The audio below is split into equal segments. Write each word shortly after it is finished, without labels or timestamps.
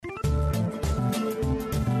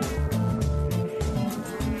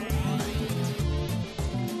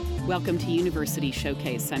Welcome to University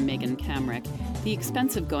Showcase. I'm Megan Kamrick. The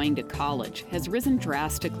expense of going to college has risen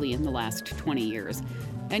drastically in the last 20 years.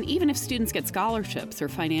 And even if students get scholarships or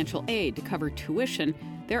financial aid to cover tuition,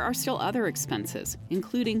 there are still other expenses,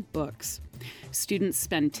 including books. Students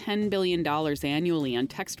spend $10 billion annually on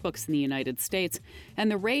textbooks in the United States, and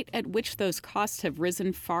the rate at which those costs have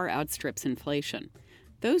risen far outstrips inflation.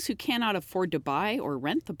 Those who cannot afford to buy or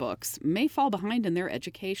rent the books may fall behind in their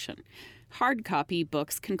education. Hard copy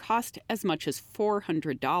books can cost as much as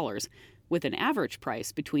 $400, with an average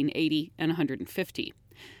price between $80 and $150.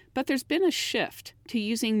 But there's been a shift to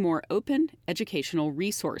using more open educational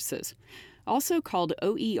resources. Also called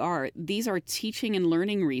OER, these are teaching and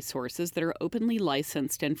learning resources that are openly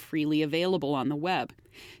licensed and freely available on the web.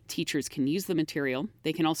 Teachers can use the material.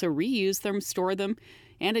 They can also reuse them, store them,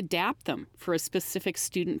 and adapt them for a specific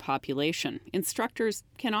student population. Instructors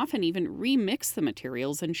can often even remix the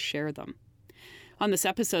materials and share them. On this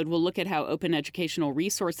episode, we'll look at how open educational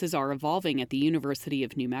resources are evolving at the University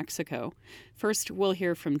of New Mexico. First, we'll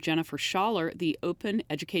hear from Jennifer Schaller, the Open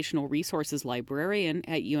Educational Resources Librarian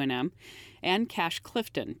at UNM, and Cash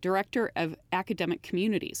Clifton, Director of Academic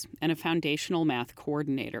Communities and a Foundational Math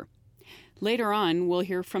Coordinator. Later on, we'll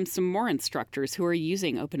hear from some more instructors who are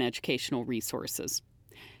using open educational resources.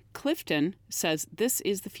 Clifton says this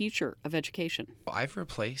is the future of education. I've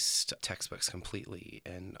replaced textbooks completely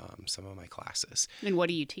in some of my classes. And what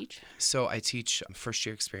do you teach? So I teach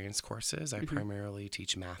first-year experience courses. I primarily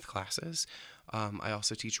teach math classes. I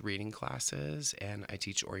also teach reading classes, and I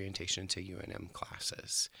teach orientation to UNM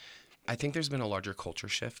classes. I think there's been a larger culture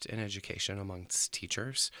shift in education amongst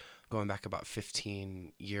teachers. Going back about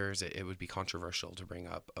 15 years, it would be controversial to bring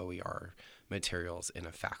up OER materials in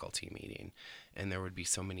a faculty meeting. And there would be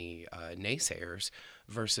so many naysayers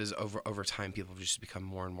versus over time, people have just become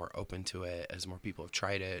more and more open to it as more people have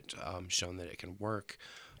tried it, shown that it can work.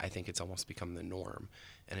 I think it's almost become the norm,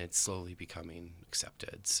 and it's slowly becoming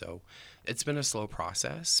accepted. So it's been a slow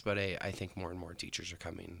process, but I think more and more teachers are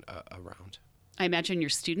coming around. I imagine your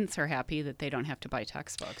students are happy that they don't have to buy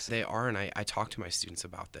textbooks. They are, and I talk to my students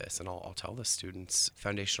about this, and I'll tell the students,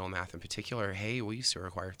 foundational math in particular, hey, we used to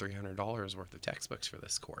require $300 worth of textbooks for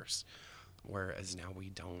this course, whereas now we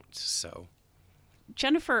don't. So,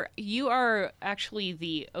 Jennifer, you are actually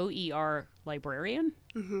the OER librarian?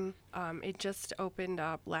 Mm-hmm. It just opened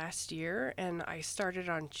up last year, and I started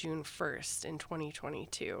on June 1st in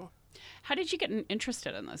 2022. How did you get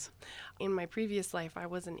interested in this? In my previous life, I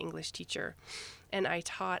was an English teacher, and I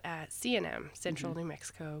taught at CNM, Central New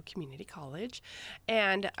Mexico Community College.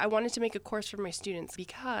 And I wanted to make a course for my students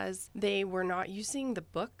because they were not using the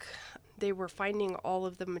book. They were finding all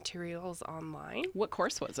of the materials online. What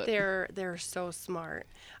course was it? They're so smart.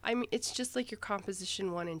 I mean, it's just like your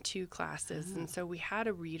composition 1 and 2 classes. And so we had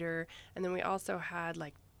a reader, and then we also had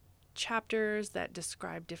like chapters that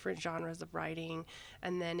describe different genres of writing,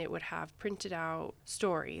 and then it would have printed out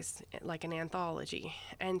stories like an anthology.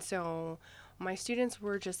 And so my students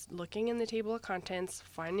were just looking in the table of contents,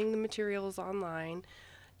 finding the materials online,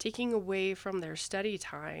 taking away from their study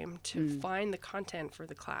time to find the content for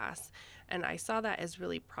the class. And I saw that as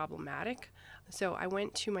really problematic. So I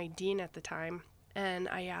went to my dean at the time, and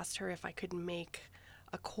I asked her if I could make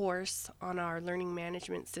a course on our learning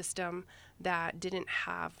management system that didn't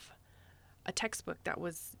have a textbook that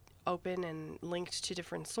was open and linked to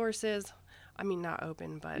different sources. I mean, not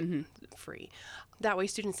open, but free. That way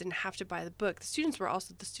students didn't have to buy the book. The students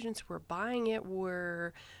who were buying it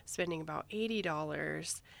were spending about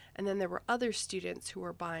 $80. And then there were other students who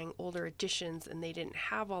were buying older editions, and they didn't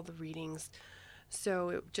have all the readings. So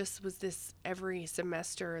it just was this every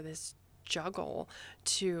semester, this juggle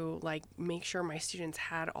to like make sure my students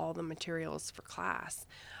had all the materials for class.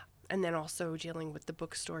 And then also dealing with the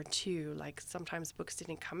bookstore too. Like sometimes books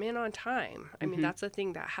didn't come in on time. I mean, that's a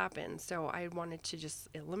thing that happens. So I wanted to just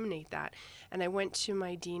eliminate that. And I went to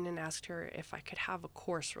my dean and asked her if I could have a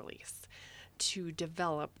course release to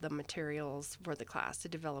develop the materials for the class, to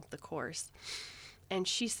develop the course. And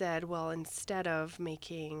she said, well, instead of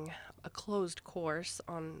making a closed course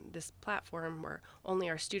on this platform where only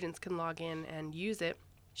our students can log in and use it,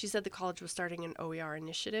 she said the college was starting an OER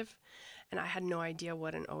initiative. And I had no idea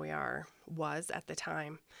what an OER was at the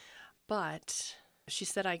time. But she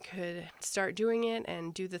said I could start doing it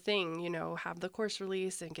and do the thing, have the course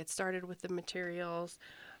release and get started with the materials.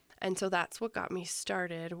 And so that's what got me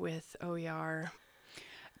started with OER.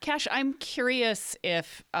 Cash, I'm curious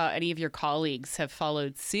if any of your colleagues have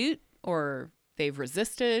followed suit or they've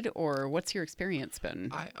resisted, or what's your experience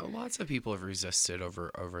been? Lots of people have resisted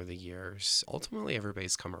over the years. Ultimately,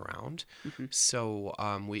 everybody's come around. So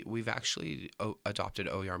we've actually adopted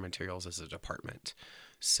OER materials as a department.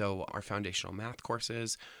 So our foundational math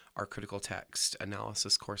courses, our critical text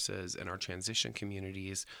analysis courses, and our transition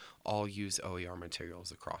communities all use OER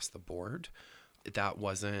materials across the board. That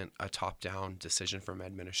wasn't a top-down decision from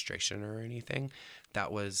administration or anything.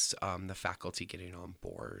 That was the faculty getting on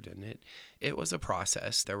board, and it was a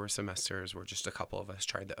process. There were semesters where just a couple of us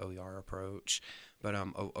tried the OER approach, but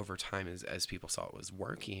over time, as people saw it was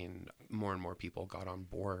working, more and more people got on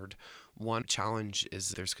board. One challenge is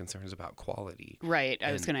there's concerns about quality. Right.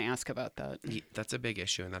 I was going to ask about that. That's a big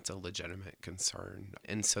issue, and that's a legitimate concern.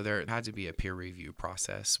 And so there had to be a peer review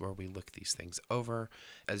process where we look these things over.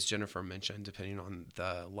 As Jennifer mentioned, depending on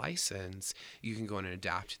the license, you can go in and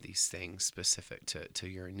adapt these things specific to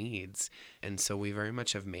your needs. And so we very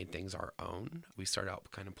much have made things our own. We start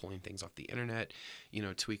out kind of pulling things off the internet,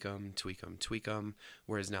 tweak them.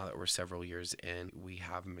 Whereas now that we're several years in, we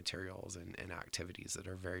have materials and activities that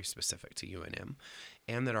are very specific to UNM,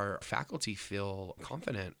 and that our faculty feel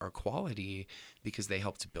confident are quality because they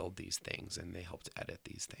helped build these things and they helped edit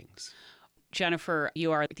these things. Jennifer,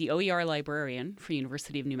 you are the OER librarian for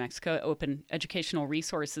University of New Mexico, Open Educational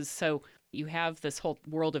Resources. So you have this whole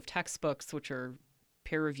world of textbooks which are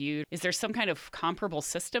peer-reviewed. Is there some kind of comparable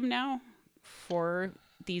system now for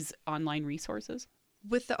these online resources?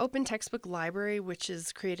 With the Open Textbook Library, which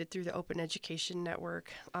is created through the Open Education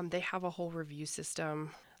Network, they have a whole review system.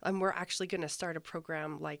 We're actually going to start a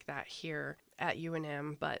program like that here at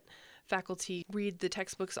UNM, but faculty read the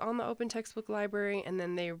textbooks on the Open Textbook Library, and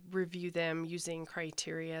then they review them using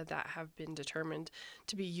criteria that have been determined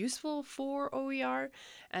to be useful for OER.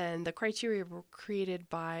 And the criteria were created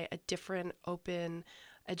by a different open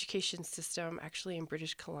education system, actually in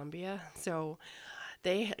British Columbia. So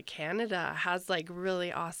Canada has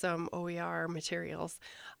really awesome OER materials.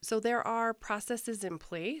 So there are processes in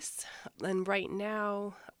place, and right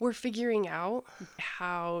now we're figuring out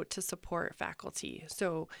how to support faculty.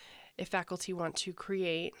 So if faculty want to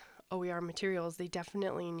create OER materials, they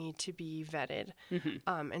definitely need to be vetted.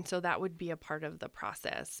 Mm-hmm. And so that would be a part of the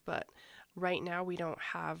process. But right now we don't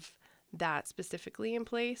have that specifically in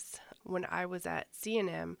place. When I was at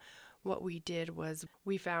CNM, what we did was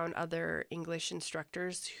we found other English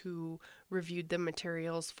instructors who reviewed the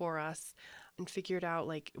materials for us and figured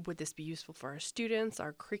out, would this be useful for our students,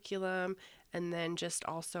 our curriculum, and then just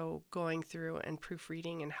also going through and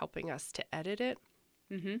proofreading and helping us to edit it.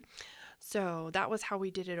 Mm-hmm. So that was how we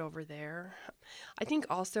did it over there. I think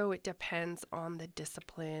also it depends on the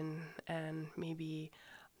discipline and maybe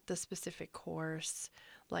the specific course.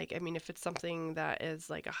 If it's something that is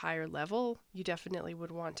a higher level, you definitely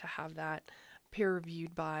would want to have that peer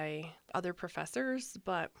reviewed by other professors.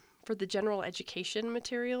 But for the general education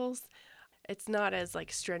materials, it's not as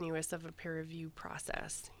strenuous of a peer review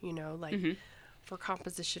process, mm-hmm. For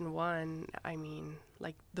Composition 1,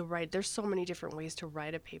 there's so many different ways to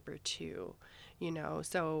write a paper too,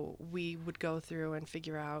 so we would go through and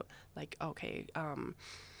figure out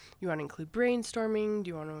you want to include brainstorming? Do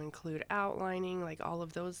you want to include outlining? All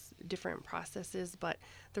of those different processes. But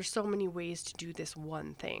there's so many ways to do this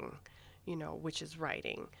one thing, which is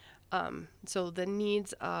writing. So the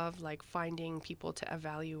needs of finding people to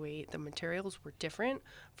evaluate the materials were different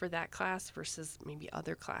for that class versus maybe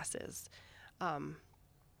other classes.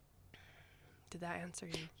 Did that answer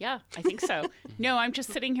you? Yeah, I think so. No, I'm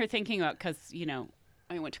just sitting here thinking about, because,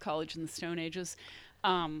 I went to college in the Stone Ages.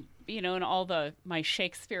 And all my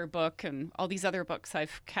Shakespeare book and all these other books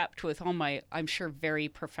I've kept with all my, I'm sure, very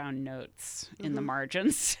profound notes in mm-hmm. the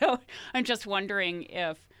margins. So I'm just wondering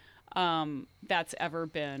if that's ever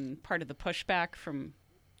been part of the pushback from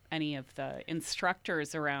any of the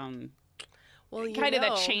instructors around kind of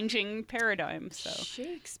that changing paradigm. So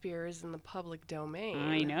Shakespeare is in the public domain.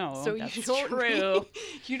 I know. So that's you don't true.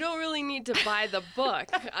 You don't really need to buy the book.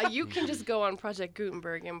 You can just go on Project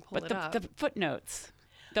Gutenberg and pull it up. But the footnotes.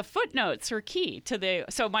 The footnotes are key to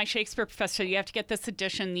so my Shakespeare professor, you have to get this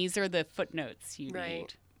edition. These are the footnotes you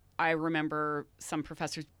need. I remember some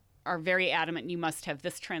professors are very adamant you must have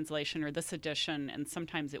this translation or this edition, and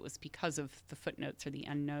sometimes it was because of the footnotes or the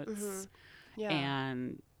endnotes. Mm-hmm. Yeah.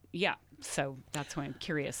 And so that's why I'm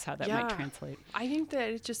curious how that might translate. I think that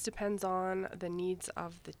it just depends on the needs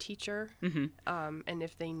of the teacher, mm-hmm. And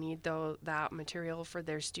if they need that material for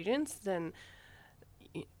their students, then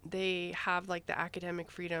they have the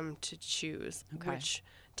academic freedom to choose which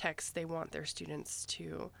texts they want their students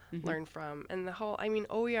to mm-hmm. learn from. And the whole,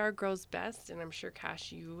 OER grows best, and I'm sure,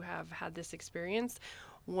 Cash, you have had this experience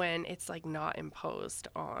when it's not imposed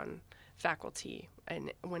on faculty,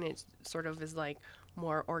 and when it sort of is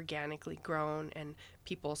more organically grown and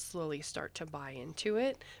people slowly start to buy into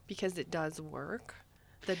it because it does work.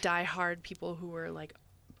 The diehard people who are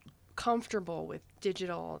comfortable with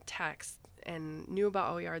digital text and knew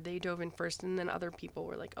about OER, they dove in first, and then other people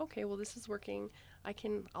were like, okay, well, this is working.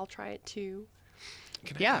 I'll try it too.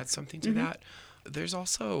 Can I add something to that? There's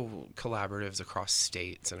also collaboratives across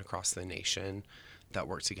states and across the nation that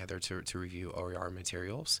work together to review OER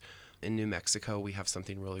materials. In New Mexico, we have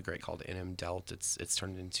something really great called NMDELT. It's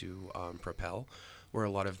turned into Propel, where a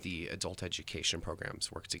lot of the adult education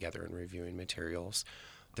programs work together in reviewing materials.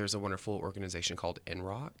 There's a wonderful organization called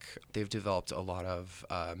NROC. They've developed a lot of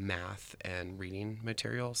math and reading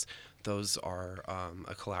materials. Those are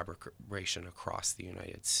a collaboration across the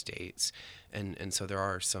United States. And so there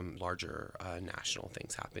are some larger national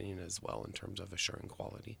things happening as well in terms of assuring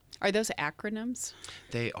quality. Are those acronyms?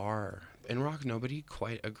 They are. NROC, nobody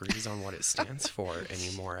quite agrees on what it stands for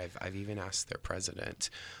anymore. I've even asked their president.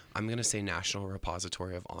 I'm going to say National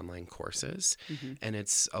Repository of Online Courses, and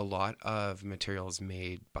it's a lot of materials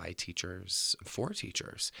made by teachers for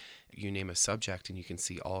teachers. You name a subject and you can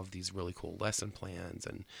see all of these really cool lesson plans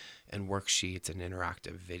and worksheets and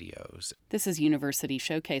interactive videos. This is University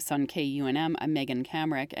Showcase on KUNM. I'm Megan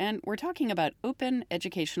Kamrick, and we're talking about open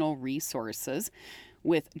educational resources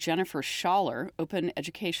with Jennifer Schaller, Open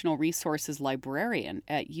Educational Resources Librarian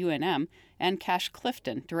at UNM, and Cash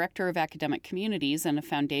Clifton, Director of Academic Communities and a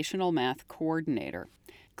Foundational Math Coordinator.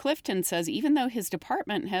 Clifton says even though his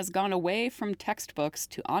department has gone away from textbooks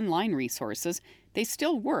to online resources, they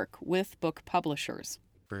still work with book publishers.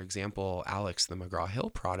 For example, Alex, the McGraw-Hill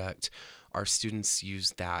product, our students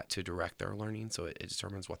use that to direct their learning, so it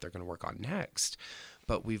determines what they're going to work on next.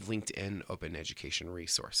 But we've linked in open education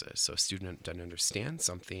resources. So a student doesn't understand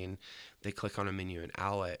something, they click on a menu in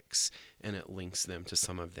Alex, and it links them to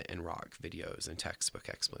some of the NROC videos and textbook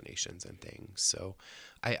explanations and things. So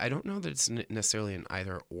I don't know that it's necessarily an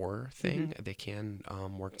either-or thing. They can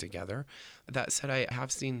work together. That said, I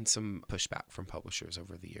have seen some pushback from publishers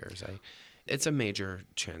over the years. It's a major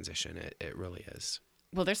transition. It really is.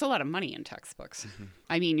 Well, there's a lot of money in textbooks.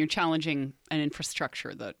 I mean, you're challenging an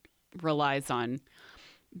infrastructure that relies on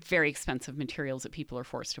very expensive materials that people are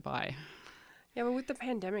forced to buy. Yeah, but with the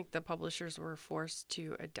pandemic, the publishers were forced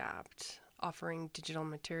to adapt, offering digital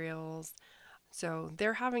materials. So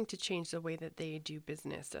they're having to change the way that they do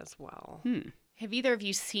business as well. Have either of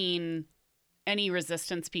you seen any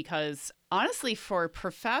resistance? Because honestly, for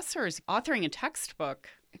professors, authoring a textbook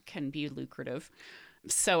can be lucrative.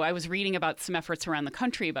 So I was reading about some efforts around the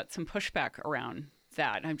country, about some pushback around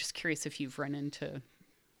that. I'm just curious if you've run into...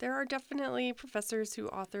 There are definitely professors who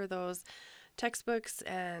author those textbooks,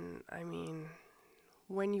 and I mean,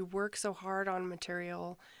 when you work so hard on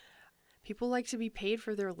material, people like to be paid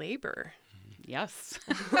for their labor. Yes.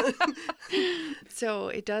 So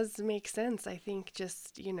it does make sense. I think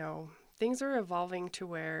just, things are evolving to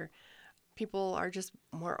where people are just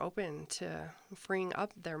more open to freeing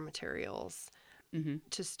up their materials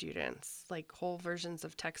to students, like whole versions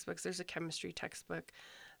of textbooks. There's a chemistry textbook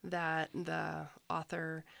that the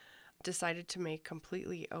author decided to make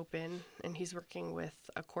completely open, and he's working with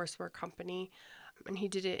a courseware company, and he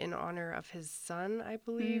did it in honor of his son, I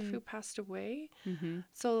believe, who passed away.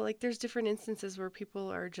 So like there's different instances where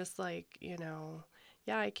people are just like,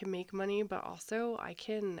 yeah, I can make money, but also I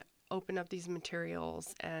can open up these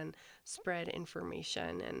materials and spread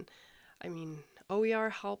information. And I mean, OER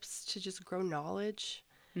helps to just grow knowledge,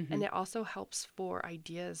 and it also helps for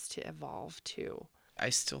ideas to evolve too. I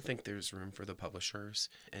still think there's room for the publishers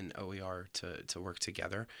and OER to work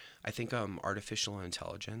together. I think artificial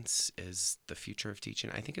intelligence is the future of teaching.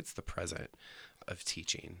 I think it's the present of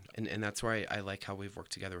teaching. And that's why I like how we've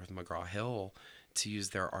worked together with McGraw-Hill to use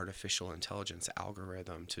their artificial intelligence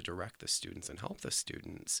algorithm to direct the students and help the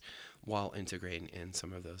students while integrating in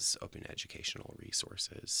some of those open educational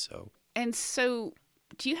resources. So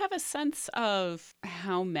do you have a sense of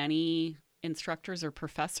how many instructors or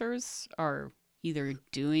professors are either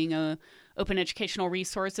doing open educational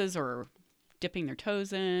resources or dipping their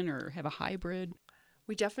toes in or have a hybrid?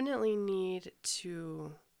 We definitely need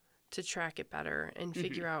to track it better and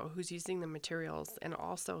figure out who's using the materials and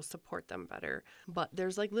also support them better. But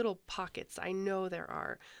there's like little pockets. I know there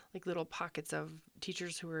are like little pockets of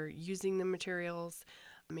teachers who are using the materials,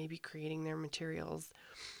 maybe creating their materials.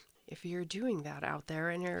 If you're doing that out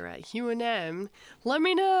there and you're at UNM, let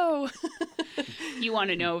me know. You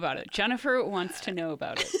want to know about it. Jennifer wants to know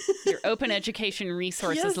about it. Your Open Education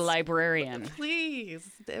Resources Librarian. Please.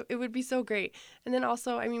 It would be so great. And then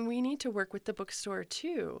also, I mean, we need to work with the bookstore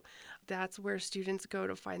too. That's where students go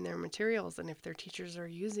to find their materials. And if their teachers are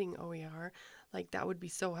using OER, like that would be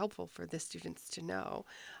so helpful for the students to know.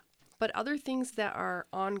 But other things that are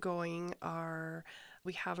ongoing are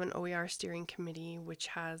We have an OER steering committee, which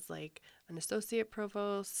has like an associate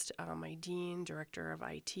provost, my dean, director of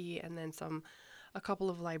IT, and then a couple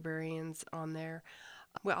of librarians on there.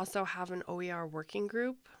 We also have an OER working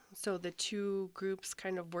group. So the two groups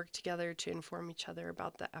kind of work together to inform each other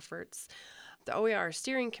about the efforts. The OER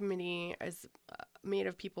steering committee is made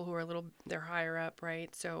of people who are they're higher up,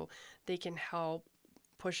 right? So they can help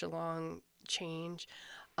push along change.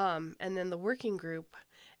 And then the working group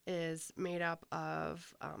is made up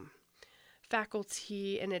of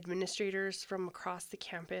faculty and administrators from across the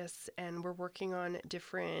campus, and we're working on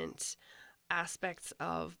different aspects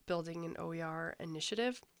of building an OER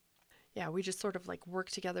initiative. Yeah, we just sort of like work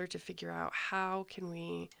together to figure out how can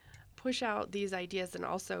we push out these ideas, and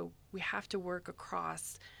also we have to work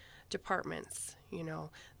across departments,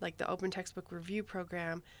 like the Open Textbook Review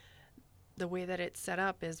Program. The way that it's set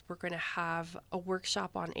up is we're going to have a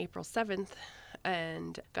workshop on April 7th,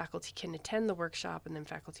 and faculty can attend the workshop, and then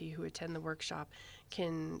faculty who attend the workshop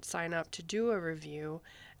can sign up to do a review,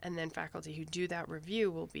 and then faculty who do that review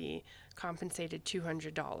will be compensated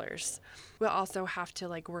 $200. We'll also have to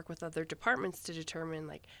work with other departments to determine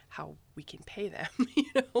how we can pay them,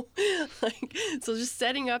 so just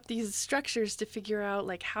setting up these structures to figure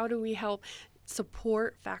out how do we help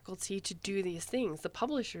support faculty to do these things. The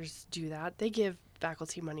publishers do that. They give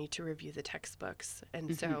faculty money to review the textbooks.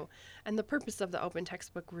 And and the purpose of the Open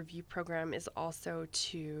Textbook Review Program is also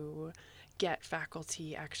to get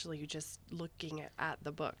faculty actually just looking at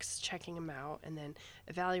the books, checking them out, and then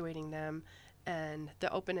evaluating them. And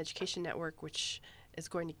the Open Education Network, which is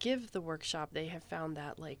going to give the workshop, they have found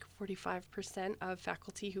that 45% of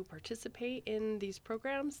faculty who participate in these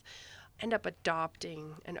programs end up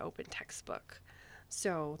adopting an open textbook.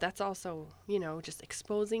 So that's also, just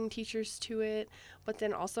exposing teachers to it, but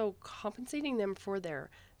then also compensating them for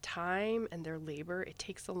their time and their labor. It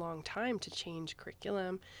takes a long time to change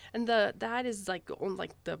curriculum, and that is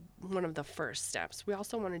one of the first steps. We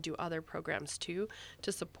also want to do other programs too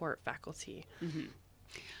to support faculty. Mm-hmm.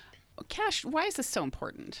 Cash, why is this so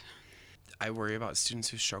important? I worry about students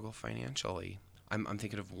who struggle financially. I'm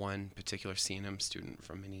thinking of one particular C&M student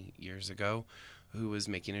from many years ago who was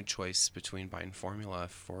making a choice between buying formula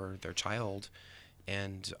for their child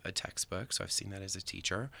and a textbook. So I've seen that as a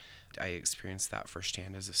teacher. I experienced that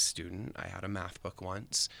firsthand as a student. I had a math book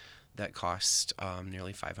once that cost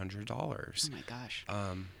nearly $500. Oh my gosh.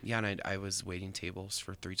 And I was waiting tables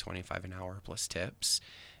for $3.25 an hour plus tips,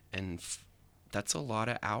 and that's a lot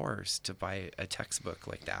of hours to buy a textbook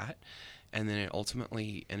like that. And then it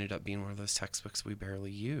ultimately ended up being one of those textbooks we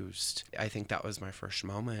barely used. I think that was my first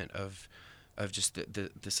moment of just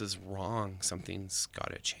this is wrong. Something's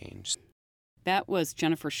got to change. That was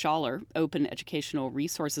Jennifer Schaller, Open Educational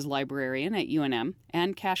Resources Librarian at UNM,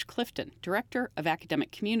 and Cash Clifton, Director of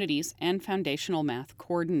Academic Communities and Foundational Math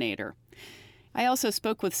Coordinator. I also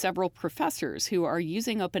spoke with several professors who are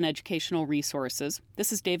using open educational resources.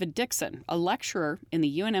 This is David Dixon, a lecturer in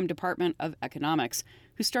the UNM Department of Economics,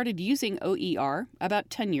 who started using OER about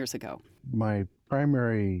 10 years ago. My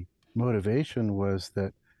primary motivation was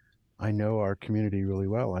that I know our community really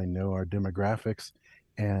well. I know our demographics,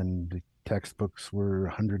 and the textbooks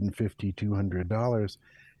were $150, $200,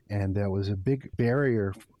 and that was a big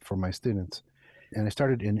barrier for my students. And I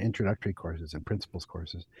started in introductory courses and principles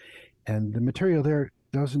courses. And the material there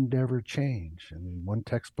doesn't ever change. I mean, one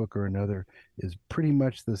textbook or another is pretty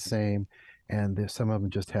much the same, and some of them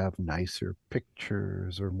just have nicer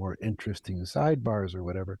pictures or more interesting sidebars or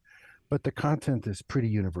whatever, but the content is pretty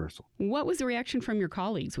universal. What was the reaction from your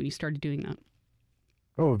colleagues when you started doing that?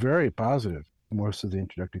 Oh, very positive. Most of the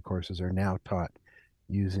introductory courses are now taught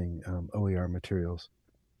using OER materials,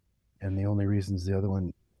 and the only reasons the other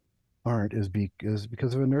one aren't is because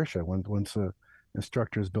of inertia. Once a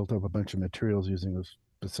instructor has built up a bunch of materials using a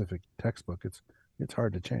specific textbook, it's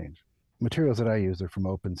hard to change. Materials that I use are from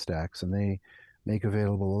OpenStax, and they make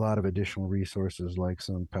available a lot of additional resources like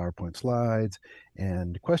some PowerPoint slides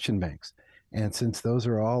and question banks. And since those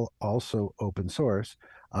are all also open source,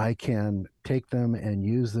 I can take them and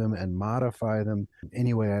use them and modify them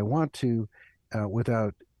any way I want to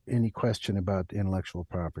without any question about intellectual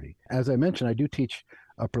property. As I mentioned, I do teach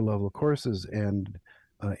upper level courses, and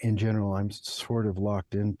in general, I'm sort of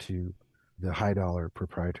locked into the high dollar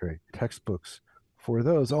proprietary textbooks for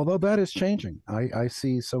those, although that is changing. I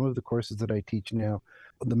see some of the courses that I teach now,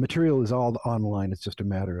 the material is all online. It's just a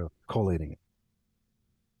matter of collating it.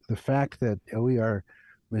 The fact that OER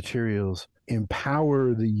materials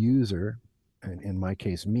empower the user, in my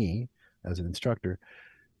case, me as an instructor,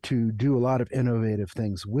 to do a lot of innovative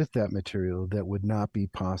things with that material that would not be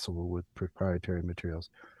possible with proprietary materials.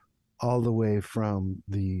 all the way from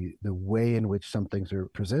the way in which some things are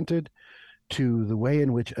presented to the way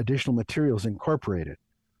in which additional materials incorporated,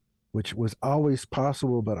 which was always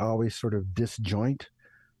possible but always sort of disjoint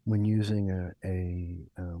when using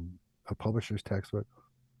a publisher's textbook,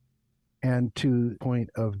 and to the point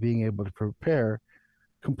of being able to prepare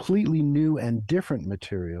completely new and different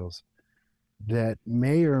materials that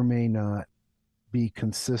may or may not be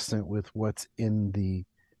consistent with what's in the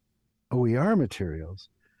OER materials.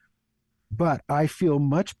 But I feel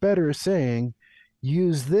much better saying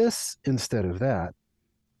use this instead of that,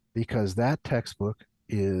 because that textbook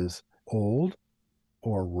is old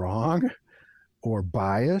or wrong or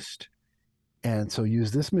biased. And so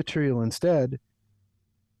use this material instead.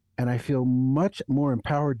 And I feel much more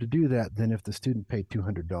empowered to do that than if the student paid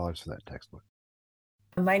 $200 for that textbook.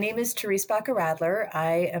 My name is Therese Baca-Radler.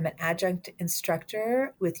 I am an adjunct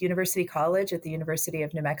instructor with University College at the University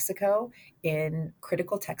of New Mexico in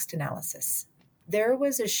critical text analysis. There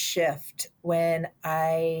was a shift when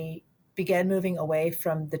I began moving away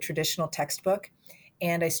from the traditional textbook,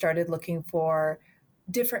 and I started looking for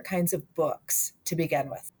different kinds of books to begin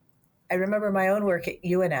with. I remember my own work at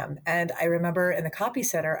UNM, and I remember in the copy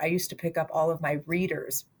center, I used to pick up all of my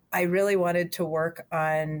readers. I really wanted to work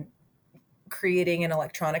on creating an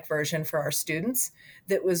electronic version for our students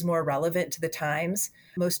that was more relevant to the times.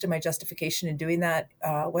 Most of my justification in doing that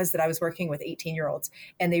was that I was working with 18-year-olds,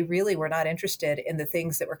 and they really were not interested in the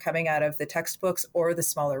things that were coming out of the textbooks or the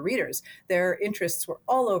smaller readers. Their interests were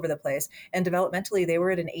all over the place, and developmentally, they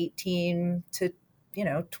were at an 18 to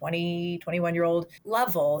 20, 21-year-old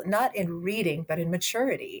level, not in reading, but in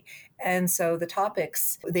maturity. And so the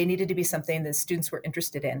topics, they needed to be something that students were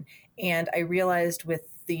interested in. And I realized with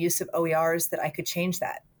the use of OERs that I could change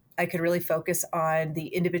that. I could really focus on the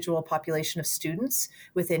individual population of students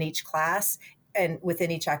within each class and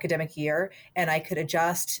within each academic year. And I could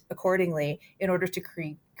adjust accordingly in order to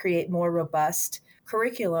create more robust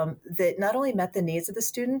curriculum that not only met the needs of the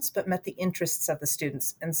students, but met the interests of the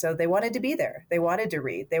students. And so they wanted to be there. They wanted to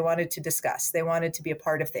read. They wanted to discuss. They wanted to be a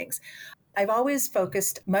part of things. I've always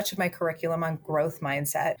focused much of my curriculum on growth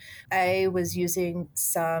mindset. I was using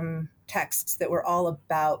some texts that were all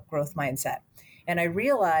about growth mindset. And I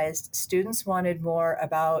realized students wanted more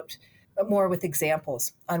with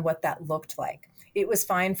examples on what that looked like. It was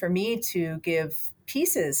fine for me to give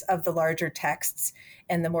pieces of the larger texts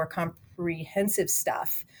and the more comprehensive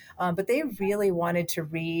stuff, but they really wanted to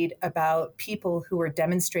read about people who were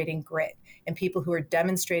demonstrating grit and people who are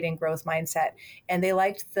demonstrating growth mindset. And they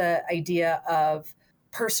liked the idea of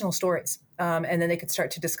personal stories. And then they could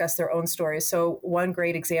start to discuss their own stories. So one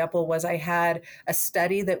great example was I had a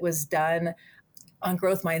study that was done on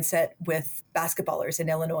growth mindset with basketballers in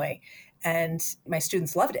Illinois. And my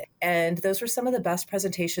students loved it. And those were some of the best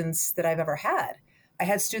presentations that I've ever had. I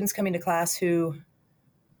had students coming to class who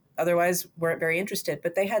otherwise weren't very interested,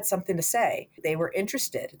 but they had something to say. They were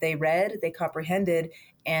interested. They read, they comprehended,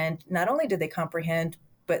 and not only did they comprehend,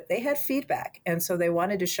 but they had feedback. And so they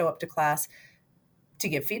wanted to show up to class to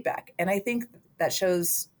give feedback. And I think that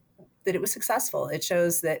shows that it was successful. It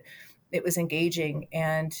shows that it was engaging.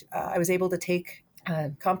 And I was able to take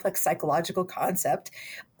a complex psychological concept.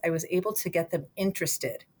 I was able to get them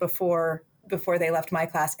interested before they left my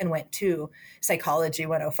class and went to Psychology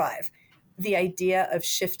 105. The idea of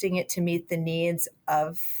shifting it to meet the needs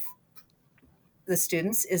of the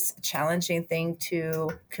students is a challenging thing to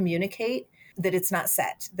communicate, that it's not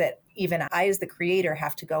set, that even I as the creator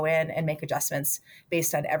have to go in and make adjustments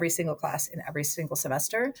based on every single class in every single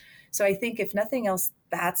semester. So I think if nothing else,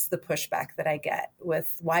 that's the pushback that I get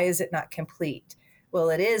with why is it not complete? Well,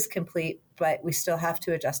 it is complete, but we still have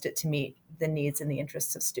to adjust it to meet the needs and the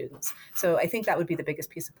interests of students. So I think that would be the biggest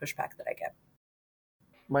piece of pushback that I get.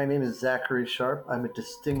 My name is Zachary Sharp. I'm a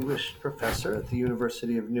distinguished professor at the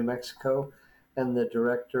University of New Mexico and the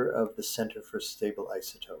director of the Center for Stable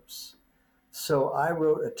Isotopes. So I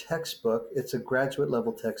wrote a textbook. It's a graduate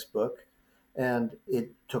level textbook, and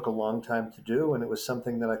it took a long time to do, and it was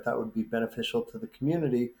something that I thought would be beneficial to the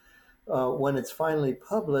community. When it's finally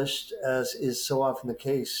published, as is so often the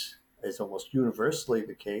case, is almost universally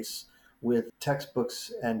the case with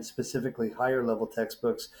textbooks and specifically higher level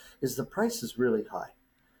textbooks, is the price is really high.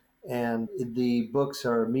 And the books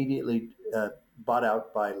are immediately bought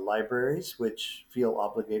out by libraries, which feel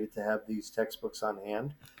obligated to have these textbooks on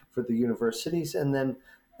hand for the universities, and then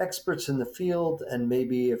experts in the field, and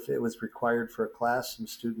maybe if it was required for a class, some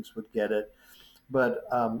students would get it. But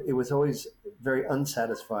it was always very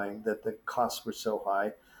unsatisfying that the costs were so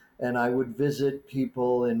high. And I would visit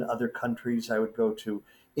people in other countries. I would go to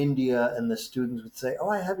India, and the students would say, "Oh,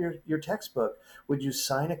 I have your textbook. Would you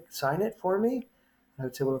sign it for me?" I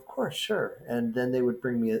would say, well, of course, sure. And then they would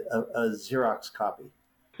bring me a Xerox copy.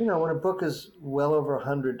 When a book is well over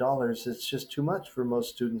 $100, it's just too much for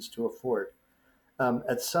most students to afford.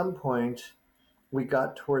 At some point, we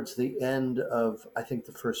got towards the end of, I think,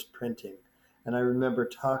 the first printing. And I remember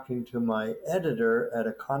talking to my editor at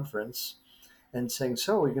a conference and saying,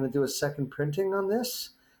 so are we going to do a second printing on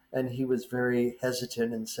this? And he was very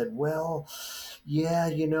hesitant and said, well, yeah,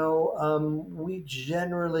 we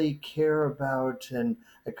generally care about, and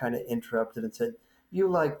I kind of interrupted and said, you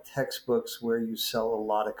like textbooks where you sell a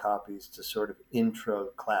lot of copies to sort of intro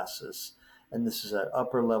classes. And this is an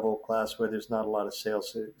upper level class where there's not a lot of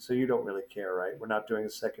sales. So you don't really care, right? We're not doing a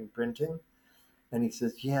second printing. And he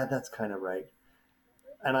says, yeah, that's kind of right.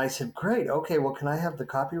 And I said, great. Okay, well, can I have the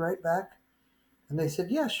copyright back? And they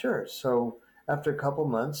said, yeah, sure. So after a couple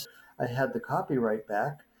months, I had the copyright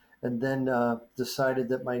back, and then decided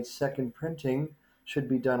that my second printing should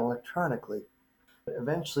be done electronically.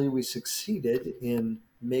 Eventually, we succeeded in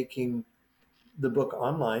making the book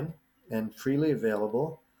online and freely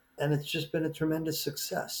available, and it's just been a tremendous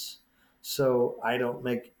success. So I don't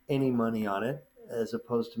make any money on it, as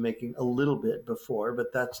opposed to making a little bit before,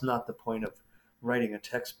 but that's not the point of writing a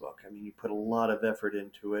textbook. I mean, you put a lot of effort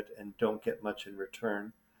into it and don't get much in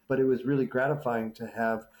return. But it was really gratifying to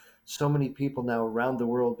have so many people now around the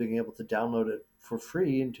world being able to download it for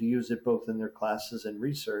free and to use it both in their classes and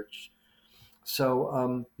research.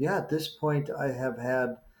 So, at this point, I have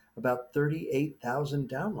had about 38,000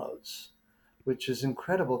 downloads, which is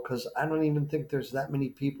incredible because I don't even think there's that many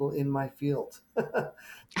people in my field.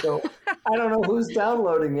 So I don't know who's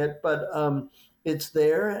downloading it, but it's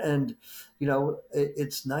there. And,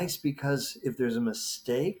 it's nice because if there's a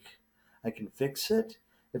mistake, I can fix it.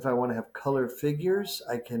 If I want to have color figures,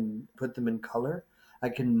 I can put them in color. I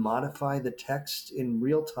can modify the text in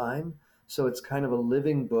real time. So it's kind of a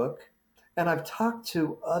living book. And I've talked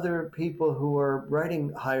to other people who are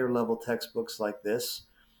writing higher level textbooks like this.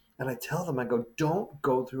 And I tell them, I go, don't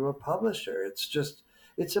go through a publisher.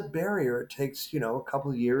 It's a barrier. It takes, a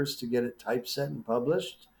couple of years to get it typeset and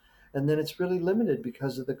published. And then it's really limited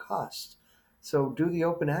because of the cost. So do the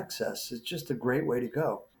open access. It's just a great way to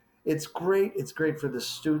go. It's great. It's great for the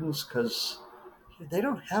students because they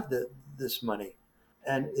don't have this money.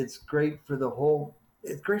 And it's great for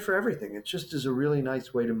it's great for everything. It just is a really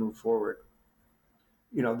nice way to move forward.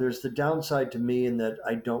 There's the downside to me in that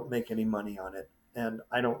I don't make any money on it. And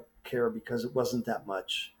I don't care because it wasn't that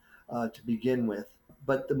much to begin with.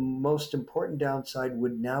 But the most important downside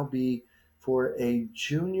would now be for a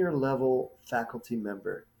junior level faculty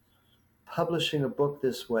member publishing a book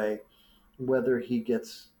this way, whether he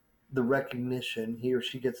or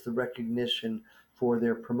she gets the recognition for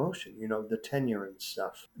their promotion, the tenure and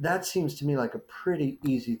stuff. That seems to me like a pretty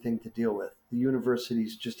easy thing to deal with. The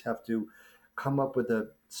universities just have to come up with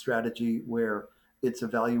a strategy where it's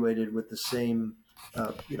evaluated with the same,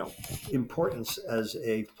 importance as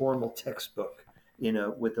a formal textbook,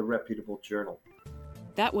 with a reputable journal.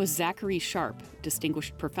 That was Zachary Sharp,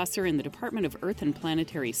 Distinguished Professor in the Department of Earth and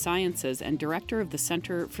Planetary Sciences and Director of the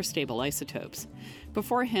Center for Stable Isotopes.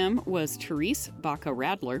 Before him was Therese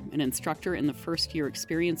Baca-Radler, an instructor in the first-year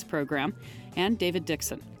experience program, and David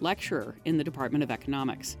Dixon, lecturer in the Department of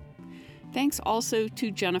Economics. Thanks also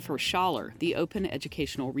to Jennifer Schaller, the Open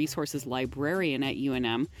Educational Resources Librarian at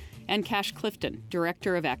UNM, and Cash Clifton,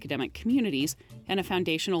 Director of Academic Communities and a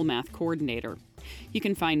Foundational Math Coordinator. You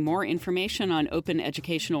can find more information on open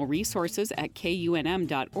educational resources at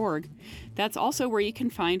kunm.org. That's also where you can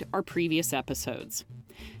find our previous episodes.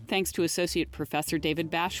 Thanks to Associate Professor David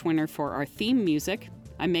Bashwiner for our theme music.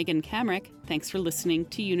 I'm Megan Kamrick. Thanks for listening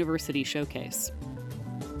to University Showcase.